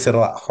 That makes it a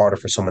lot harder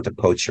for someone to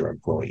poach your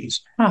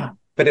employees.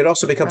 But it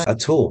also becomes a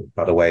tool,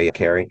 by the way,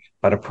 Carrie.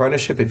 An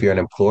apprenticeship, if you're an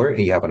employer and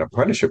you have an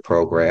apprenticeship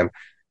program,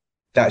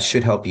 that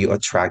should help you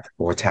attract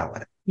more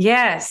talent.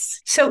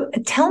 Yes. So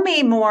tell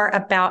me more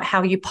about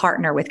how you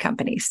partner with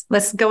companies.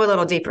 Let's go a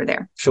little deeper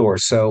there. Sure.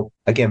 So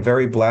again,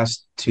 very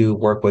blessed to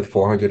work with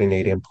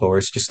 480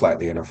 employers, just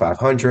slightly under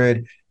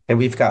 500. And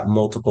we've got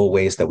multiple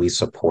ways that we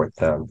support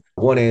them.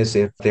 One is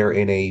if they're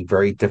in a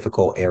very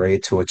difficult area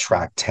to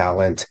attract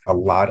talent, a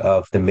lot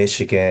of the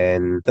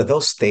Michigan,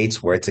 those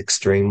states where it's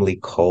extremely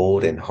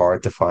cold and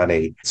hard to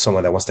find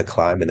someone that wants to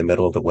climb in the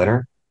middle of the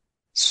winter.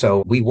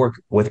 So we work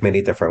with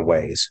many different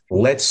ways.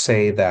 Let's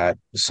say that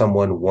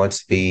someone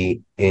wants to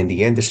be in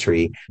the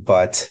industry,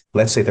 but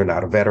let's say they're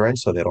not a veteran,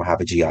 so they don't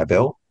have a GI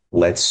Bill.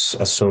 Let's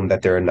assume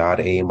that they're not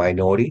a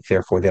minority,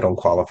 therefore they don't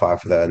qualify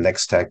for the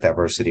Next Tech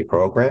Diversity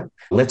Program.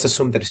 Let's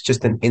assume that it's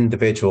just an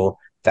individual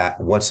that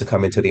wants to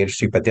come into the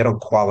industry, but they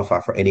don't qualify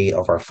for any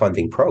of our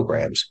funding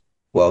programs.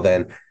 Well,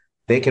 then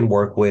they can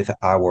work with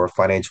our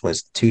financial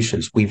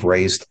institutions. We've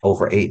raised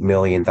over $8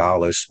 million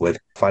with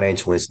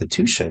financial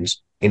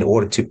institutions in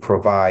order to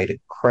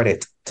provide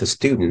credit to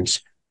students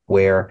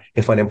where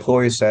if an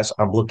employer says,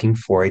 I'm looking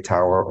for a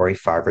tower or a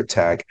fiber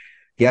tech,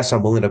 yes,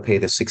 I'm willing to pay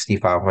the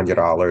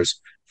 $6,500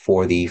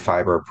 for the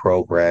fiber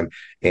program.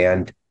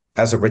 And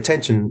as a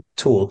retention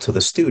tool to the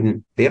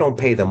student, they don't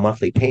pay the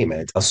monthly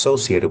payment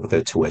associated with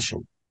their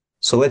tuition.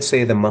 So let's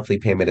say the monthly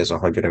payment is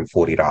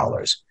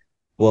 $140.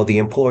 Well, the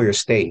employer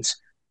states,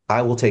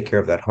 I will take care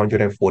of that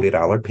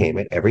 $140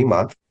 payment every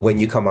month when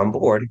you come on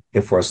board.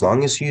 And for as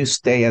long as you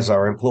stay as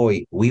our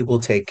employee, we will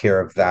take care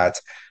of that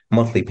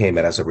monthly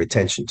payment as a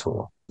retention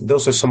tool.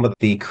 Those are some of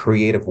the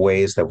creative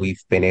ways that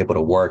we've been able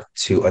to work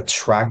to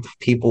attract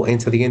people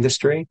into the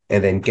industry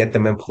and then get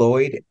them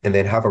employed and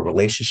then have a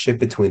relationship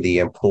between the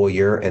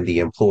employer and the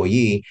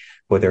employee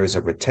where there is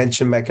a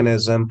retention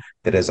mechanism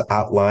that is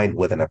outlined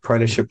with an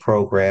apprenticeship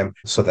program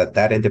so that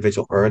that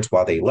individual earns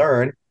while they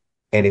learn.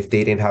 And if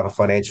they didn't have a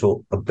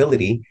financial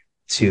ability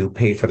to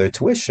pay for their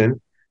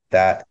tuition,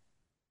 that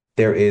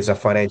there is a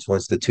financial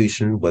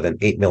institution with an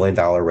 $8 million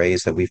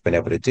raise that we've been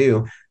able to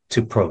do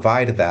to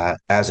provide that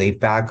as a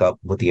backup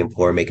with the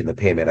employer making the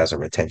payment as a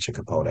retention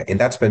component. And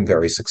that's been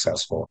very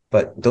successful.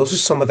 But those are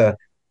some of the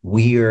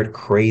weird,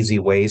 crazy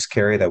ways,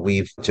 Carrie, that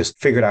we've just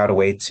figured out a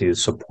way to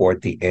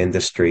support the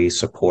industry,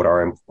 support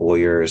our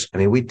employers. I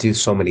mean, we do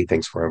so many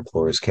things for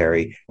employers,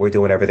 Carrie. We're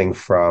doing everything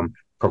from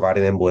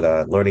providing them with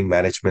a learning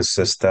management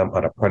system,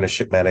 an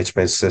apprenticeship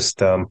management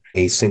system,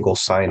 a single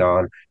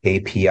sign-on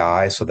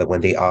API so that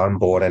when they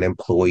onboard an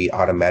employee,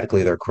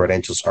 automatically their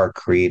credentials are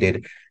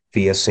created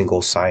via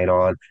single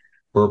sign-on.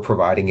 We're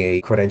providing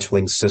a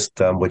credentialing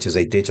system, which is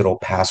a digital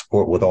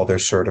passport with all their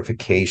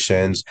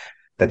certifications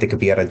that they could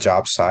be at a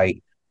job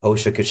site.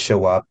 OSHA could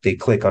show up. They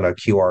click on a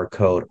QR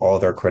code. All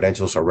their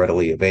credentials are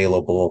readily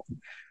available.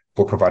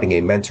 We're providing a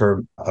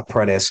mentor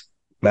apprentice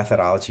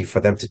methodology for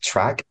them to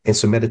track and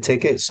submit a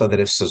ticket so that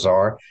if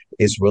Cesar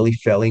is really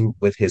failing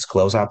with his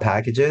closeout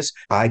packages,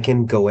 I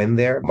can go in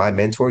there, my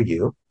mentor,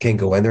 you, can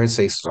go in there and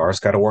say, Cesar's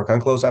got to work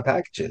on closeout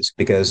packages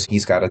because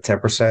he's got a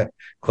 10%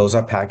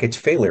 closeout package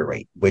failure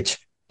rate, which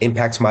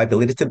impacts my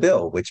ability to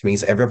bill, which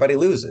means everybody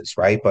loses,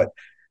 right? But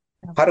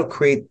how to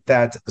create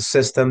that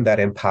system that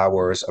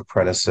empowers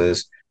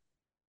apprentices,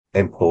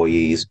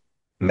 employees,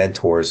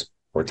 mentors,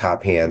 or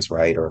top hands,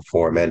 right, or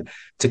foremen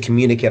to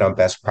communicate on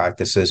best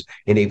practices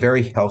in a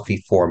very healthy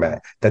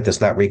format that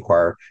does not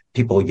require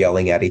people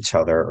yelling at each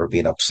other or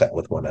being upset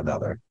with one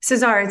another.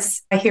 Cesar,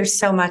 I hear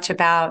so much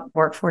about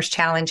workforce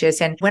challenges.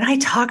 And when I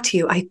talk to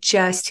you, I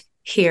just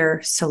hear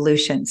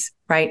solutions,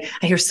 right?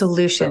 I hear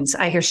solutions,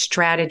 I hear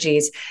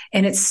strategies,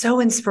 and it's so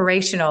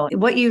inspirational.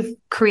 What you've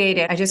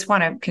created, I just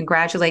want to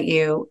congratulate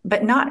you,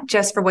 but not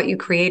just for what you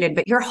created,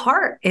 but your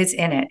heart is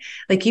in it.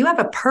 Like you have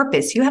a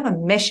purpose, you have a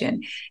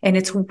mission, and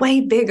it's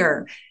way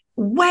bigger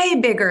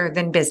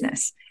than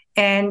business.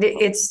 And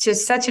it's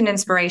just such an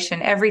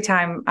inspiration. Every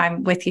time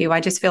I'm with you,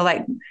 I just feel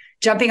like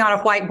jumping on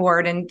a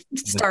whiteboard and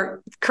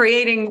start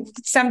creating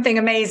something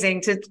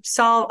amazing to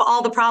solve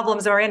all the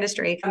problems of our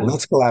industry.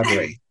 Let's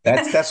collaborate.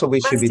 That's what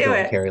we should be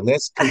doing, Carrie.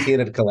 Let's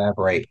continue to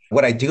collaborate.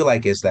 What I do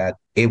like is that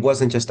it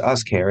wasn't just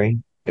us, Carrie.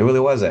 It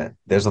really wasn't.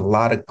 There's a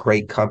lot of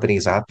great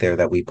companies out there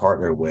that we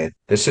partner with.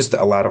 There's just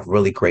a lot of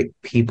really great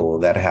people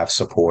that have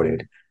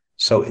supported.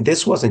 So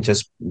this wasn't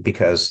just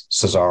because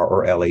Cesar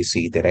or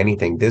LAC did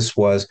anything. This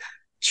was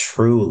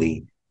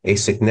truly a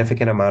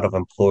significant amount of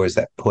employers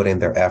that put in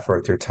their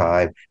effort, their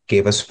time,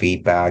 gave us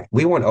feedback.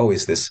 We weren't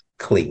always this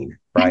clean,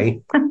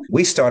 right?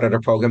 We started a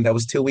program that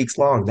was 2 weeks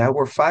long. Now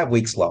we're 5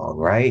 weeks long,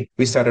 right?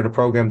 We started a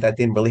program that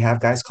didn't really have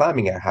guys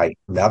climbing at height.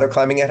 Now they're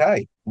climbing at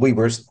height. We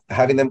were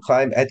having them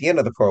climb at the end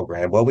of the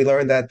program. Well, we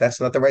learned that that's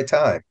not the right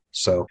time.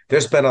 So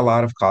there's been a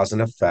lot of cause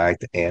and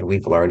effect, and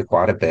we've learned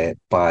quite a bit.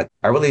 But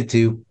I really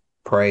do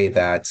pray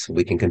that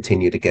we can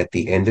continue to get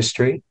the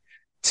industry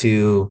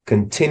to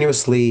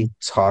continuously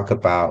talk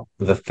about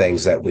the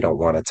things that we don't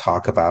want to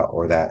talk about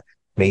or that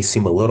may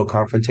seem a little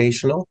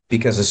confrontational,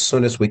 because as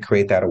soon as we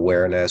create that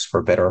awareness,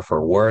 for better or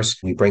for worse,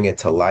 we bring it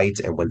to light.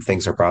 And when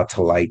things are brought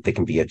to light, they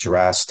can be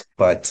addressed.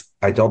 But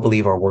I don't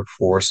believe our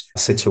workforce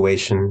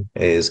situation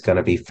is going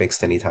to be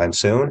fixed anytime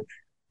soon.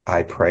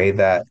 I pray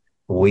that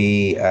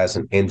we as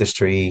an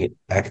industry,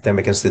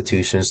 academic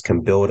institutions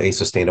can build a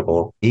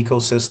sustainable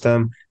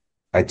ecosystem.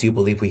 I do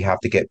believe we have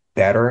to get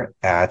better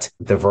at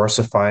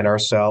diversifying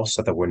ourselves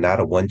so that we're not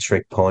a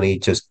one-trick pony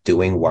just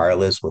doing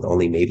wireless with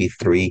only maybe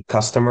 3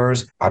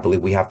 customers. I believe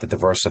we have to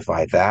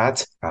diversify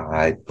that.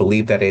 I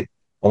believe that it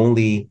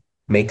only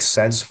makes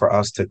sense for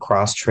us to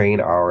cross-train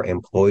our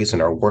employees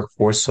and our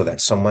workforce so that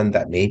someone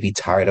that may be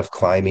tired of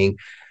climbing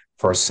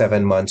for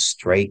 7 months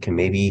straight can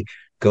maybe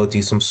go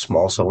do some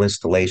small cell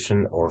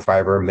installation or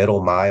fiber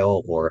middle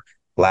mile or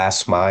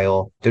last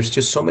mile. There's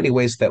just so many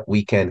ways that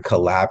we can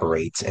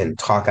collaborate and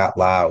talk out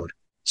loud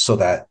so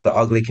that the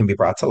ugly can be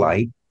brought to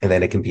light and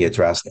then it can be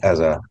addressed as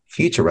a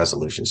future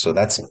resolution. So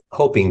that's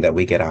hoping that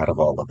we get out of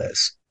all of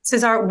this.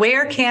 Cesar,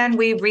 where can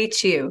we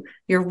reach you?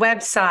 Your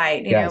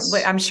website? Yes.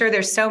 I'm sure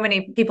there's so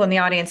many people in the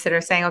audience that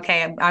are saying,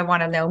 okay, I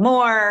want to know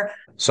more.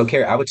 So,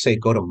 Carrie, I would say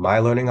go to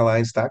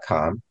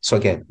mylearningalliance.com. So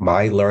again,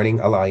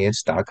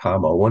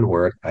 mylearningalliance.com, all one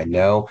word. I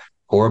know,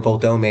 horrible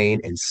domain,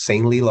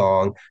 insanely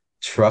long.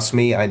 Trust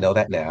me, I know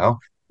that now,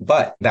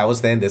 but that was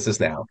then, this is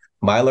now.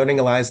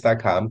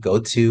 mylearningalliance.com, go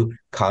to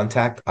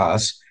contact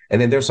us, and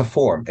then there's a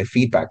form, a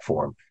feedback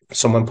form.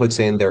 Someone puts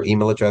in their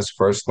email address,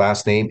 first,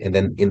 last name, and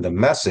then in the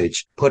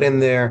message, put in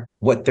there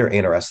what they're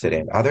interested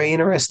in. Are they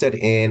interested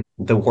in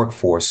the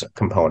workforce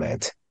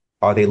component?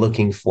 Are they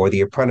looking for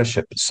the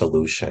apprenticeship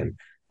solution?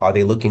 Are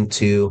they looking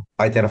to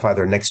identify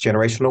their next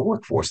generational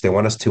workforce? They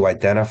want us to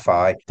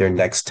identify their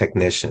next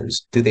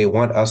technicians. Do they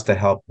want us to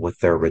help with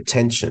their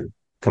retention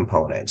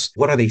components?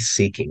 What are they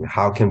seeking?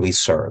 How can we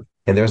serve?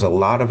 And there's a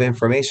lot of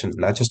information,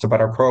 not just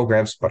about our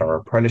programs, but our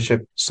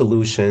apprenticeship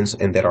solutions,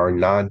 and that our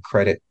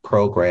non-credit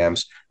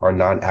programs, our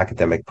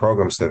non-academic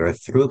programs that are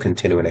through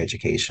continuing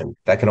education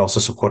that can also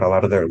support a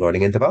lot of their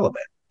learning and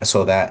development.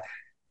 So that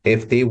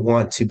if they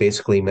want to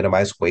basically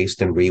minimize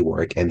waste and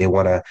rework, and they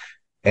want to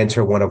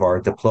enter one of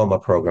our diploma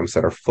programs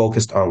that are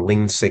focused on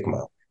Lean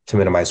Sigma, to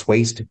minimize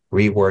waste,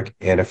 rework,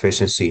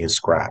 inefficiency, and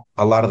scrap.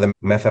 A lot of the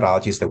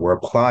methodologies that we're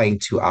applying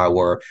to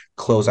our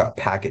closeout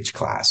package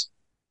class,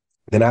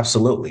 then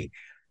absolutely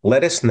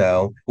let us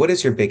know, what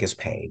is your biggest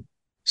pain?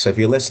 So if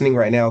you're listening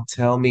right now,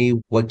 tell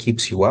me what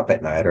keeps you up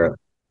at night, or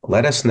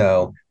let us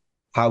know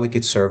how we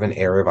could serve an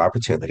area of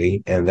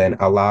opportunity, and then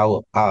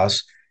allow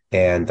us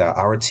and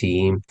our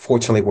team.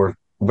 Fortunately,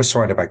 we're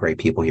surrounded by great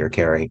people here,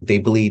 Carrie. They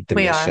believe the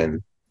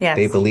mission. Yes.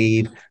 They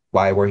believe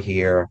why we're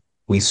here.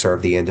 We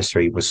serve the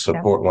industry, we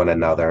support one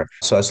another.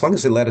 So as long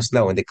as they let us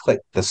know and they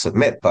click the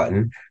submit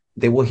button,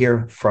 they will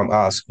hear from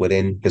us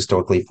within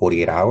historically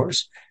 48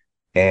 hours.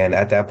 And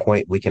at that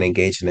point, we can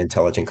engage in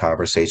intelligent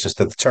conversations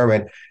to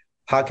determine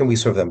how can we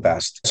serve them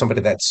best.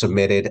 Somebody that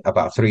submitted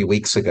about 3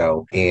 weeks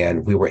ago,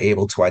 and we were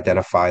able to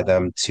identify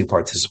them to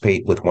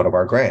participate with one of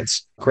our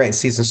grants. Grant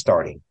season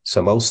starting.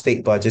 So most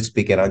state budgets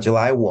begin on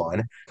July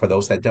 1. For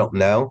those that don't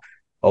know,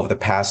 over the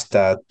past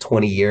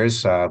 20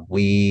 years,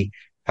 we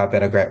have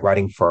been a grant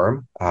writing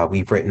firm.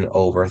 We've written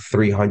over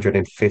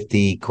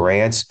 350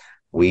 grants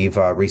We've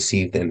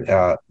received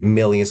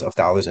millions of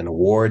dollars in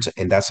awards,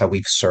 and that's how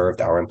we've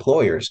served our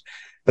employers.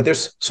 But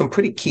there's some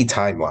pretty key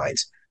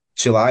timelines.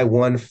 July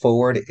 1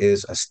 forward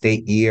is a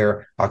state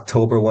year.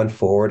 October 1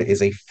 forward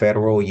is a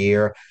federal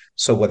year.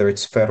 So whether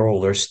it's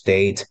federal or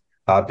state,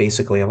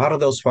 basically a lot of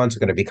those funds are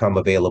going to become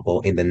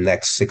available in the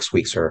next 6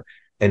 weeks or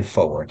and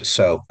forward.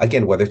 So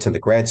again, whether it's in the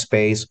grant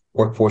space,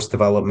 workforce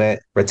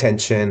development,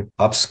 retention,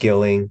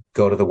 upskilling,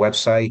 go to the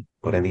website,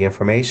 put in the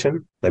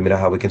information. Let me know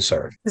how we can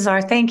serve.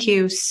 Cesar, thank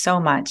you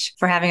so much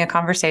for having a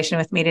conversation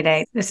with me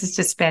today. This has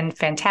just been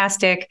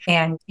fantastic,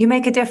 and you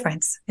make a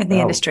difference in the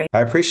industry.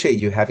 I appreciate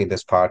you having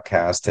this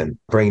podcast and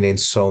bringing in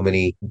so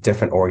many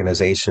different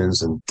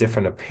organizations and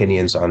different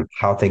opinions on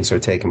how things are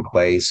taking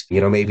place.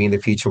 Maybe in the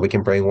future we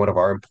can bring one of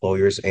our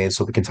employers in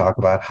so we can talk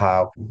about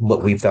how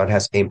what we've done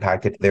has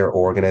impacted their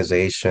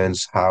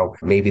organizations, how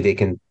maybe they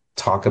can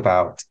talk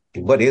about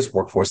what is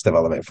workforce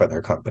development for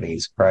their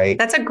companies, right?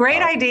 That's a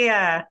great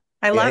idea.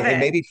 I love it. And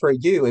maybe for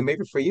you,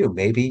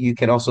 maybe you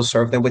can also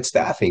serve them with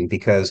staffing,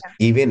 because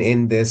even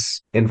in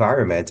this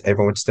environment,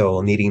 everyone's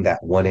still needing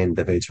that one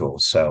individual.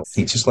 So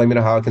you just let me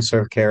know how I can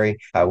serve, Carrie.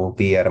 I will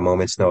be at a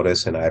moment's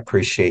notice, and I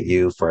appreciate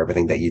you for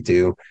everything that you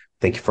do.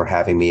 Thank you for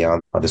having me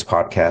on this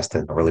podcast,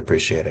 and I really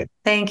appreciate it.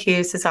 Thank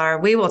you, Cesar.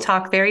 We will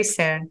talk very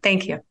soon.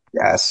 Thank you.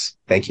 Yes,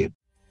 thank you.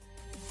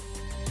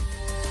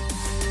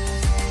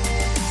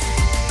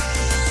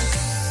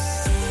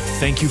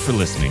 Thank you for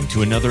listening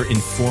to another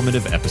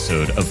informative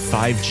episode of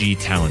 5G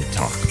Talent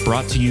Talk,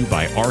 brought to you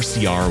by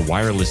RCR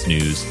Wireless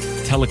News,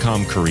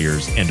 Telecom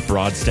Careers, and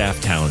Broadstaff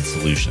Talent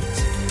Solutions.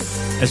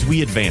 As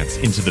we advance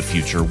into the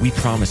future, we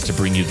promise to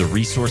bring you the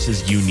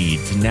resources you need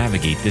to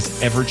navigate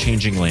this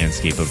ever-changing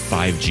landscape of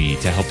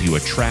 5G to help you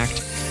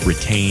attract,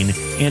 retain,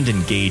 and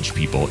engage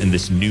people in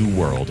this new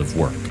world of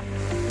work.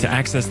 To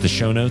access the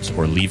show notes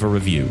or leave a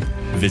review,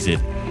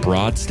 visit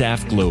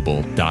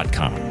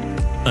broadstaffglobal.com.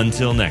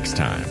 Until next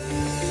time.